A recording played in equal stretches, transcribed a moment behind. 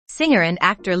singer and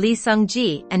actor Lee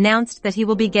Seung-Gi announced that he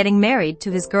will be getting married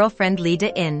to his girlfriend Lee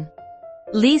Da-in.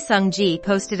 Lee Seung-Gi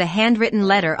posted a handwritten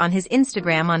letter on his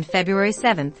Instagram on February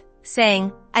 7,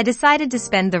 saying, "I decided to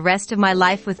spend the rest of my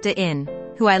life with Da-in,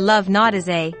 who I love not as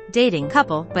a dating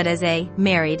couple but as a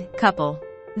married couple."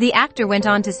 The actor went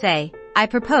on to say, "I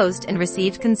proposed and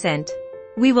received consent.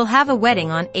 We will have a wedding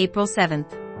on April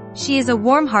 7th. She is a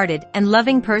warm-hearted and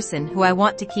loving person who I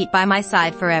want to keep by my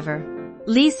side forever."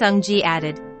 Lee Seung-Gi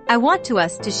added, "I want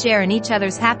us to share in each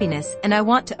other's happiness and I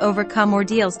want to overcome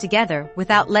ordeals together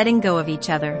without letting go of each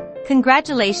other.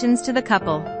 Congratulations to the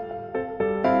couple."